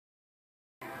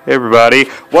Hey everybody,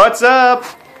 what's up?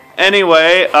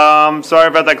 Anyway, sorry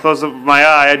about that close-up of my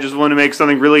eye. I just wanted to make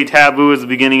something really taboo as the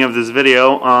beginning of this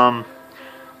video.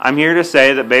 I'm here to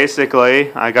say that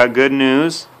basically I got good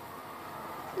news.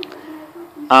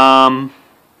 In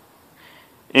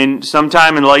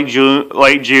sometime in late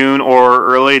June or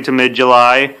early to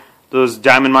mid-July, those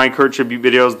Diamond Minecart tribute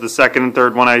videos, the second and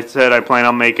third one I said I plan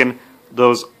on making,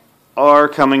 those are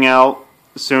coming out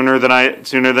sooner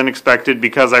than expected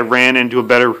because I ran into a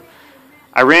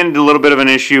little bit of an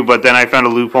issue, but then I found a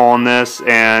loophole in this,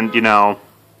 and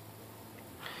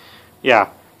yeah.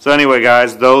 So anyway,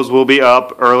 guys, those will be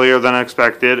up earlier than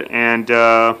expected, and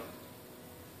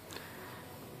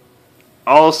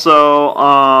also,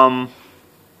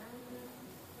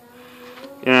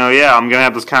 yeah, I'm gonna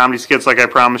have those comedy skits like I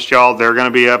promised y'all. They're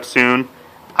gonna be up soon.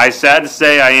 Sad to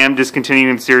say I am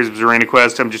discontinuing the series of Serena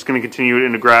Quest. I'm just going to continue it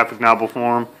in a graphic novel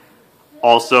form.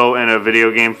 Also in a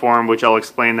video game form, which I'll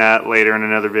explain that later in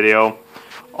another video.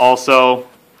 Also,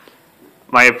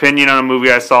 my opinion on a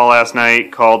movie I saw last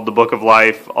night called The Book of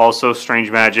Life. Also Strange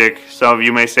Magic. Some of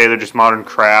you may say they're just modern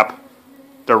crap.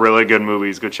 They're really good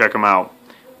movies. Go check them out.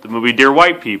 The movie Dear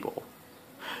White People.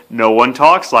 No one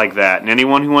talks like that. And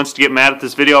anyone who wants to get mad at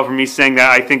this video for me saying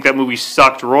that I think that movie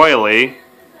sucked royally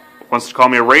wants to call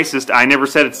me a racist. I never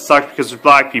said it sucked because there's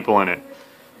black people in it.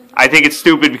 I think it's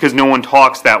stupid because no one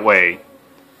talks that way.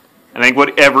 I think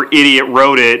whatever idiot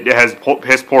wrote it has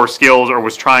poor skills or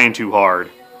was trying too hard.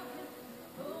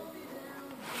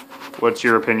 What's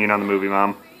your opinion on the movie,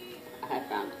 Mom? I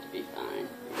found it to be fine.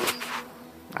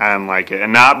 I didn't like it.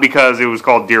 And not because it was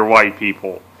called Dear White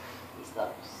People. I just thought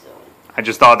it was silly. I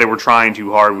just thought they were trying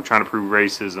too hard. We're trying to prove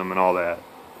racism and all that.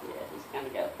 Yeah, he's kind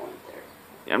of got a point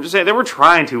there. I'm just saying, they were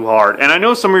trying too hard. And I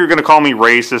know some of you are going to call me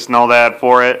racist and all that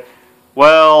for it.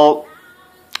 Well,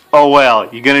 oh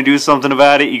well. You going to do something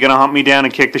about it? You going to hunt me down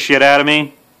and kick the shit out of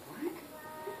me?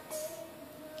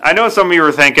 I know some of you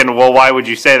are thinking, well, why would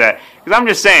you say that? Because I'm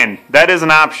just saying, that is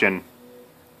an option.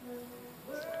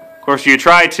 Of course, you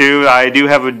try to. I do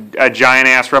have a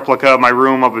giant-ass replica of my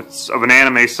room of an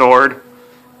anime sword.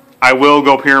 I will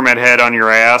go Pyramid Head on your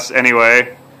ass,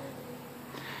 anyway.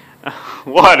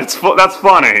 What? That's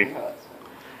funny.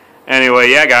 Anyway,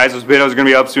 yeah, guys, those videos are going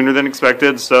to be up sooner than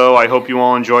expected, so I hope you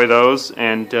all enjoy those.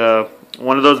 And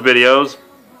one of those videos,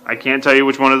 I can't tell you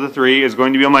which one of the three, is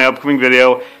going to be on my upcoming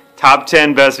video, Top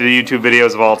 10 Best YouTube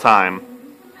Videos of All Time,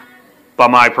 by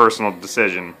my personal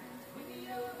decision.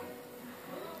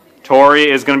 Tori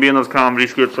is going to be in those comedy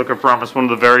skits, like I promised, one of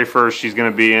the very first she's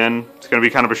going to be in. It's going to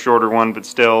be kind of a shorter one, but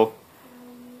still.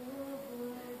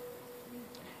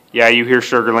 Yeah, you hear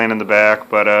Sugarland in the back,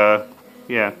 but,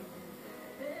 yeah.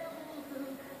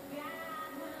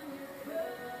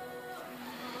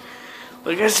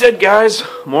 Like I said, guys,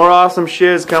 more awesome shit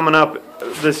is coming up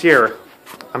this year.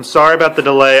 I'm sorry about the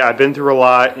delay. I've been through a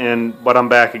lot, but I'm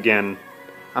back again.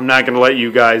 I'm not going to let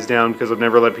you guys down because I've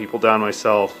never let people down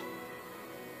myself.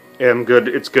 And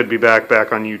it's good to be back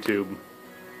on YouTube.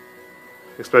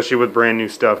 Especially with brand new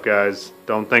stuff, guys.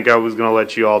 Don't think I was going to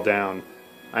let you all down.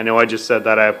 I know I just said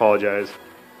that, I apologize.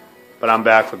 But I'm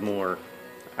back with more.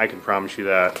 I can promise you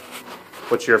that.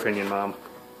 What's your opinion, Mom?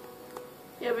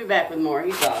 He'll be back with more.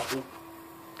 He's awesome.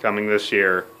 Coming this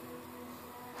year.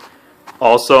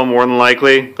 Also, more than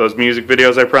likely, those music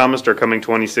videos I promised are coming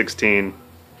 2016.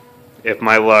 If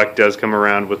my luck does come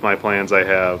around with my plans I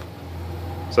have.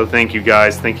 So thank you,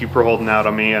 guys. Thank you for holding out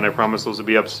on me, and I promise those will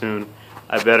be up soon.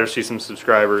 I better see some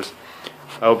subscribers.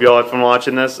 I hope you all had fun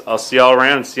watching this. I'll see y'all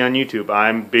around and see you on YouTube.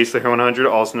 I'm Basically Her 100,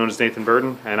 also known as Nathan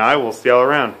Burton, and I will see y'all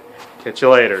around. Catch you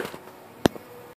later.